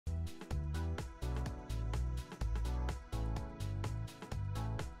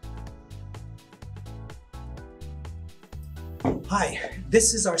Hi,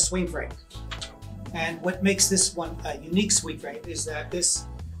 this is our SwingFrame. And what makes this one a unique SwingFrame is that this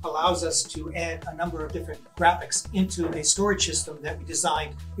allows us to add a number of different graphics into a storage system that we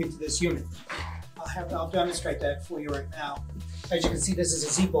designed into this unit. I'll demonstrate that for you right now. As you can see, this is a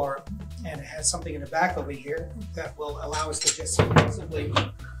Z-bar, and it has something in the back over here that will allow us to just simply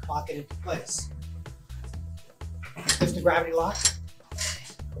lock it into place. Lift the gravity lock,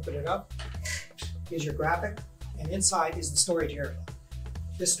 open it up. Here's your graphic, and inside is the storage area.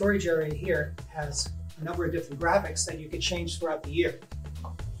 This storage area here has a number of different graphics that you can change throughout the year.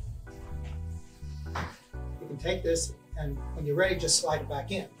 You can take this, and when you're ready, just slide it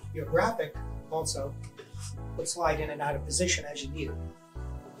back in. Your graphic also will slide in and out of position as you need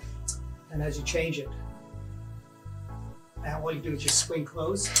it, and as you change it. Now all you do is just swing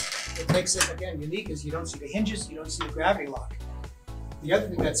close. What makes it, again, unique is you don't see the hinges, you don't see the gravity lock. The other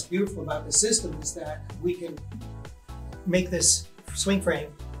thing that's beautiful about the system is that we can make this SwingFrame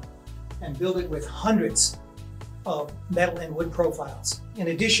and build it with hundreds of metal and wood profiles. In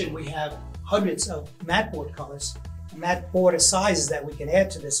addition, we have hundreds of matboard colors, matboard sizes that we can add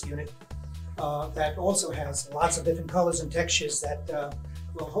to this unit that also has lots of different colors and textures that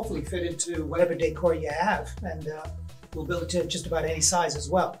will hopefully fit into whatever decor you have, and we'll build it to just about any size as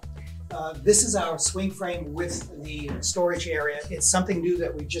well. This is our SwingFrame with the storage area. It's something new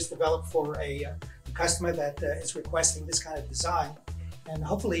that we just developed for a customer that is requesting this kind of design. And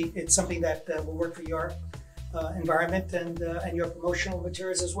hopefully it's something that will work for your environment and your promotional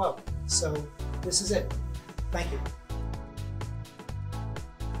materials as well. So this is it. Thank you.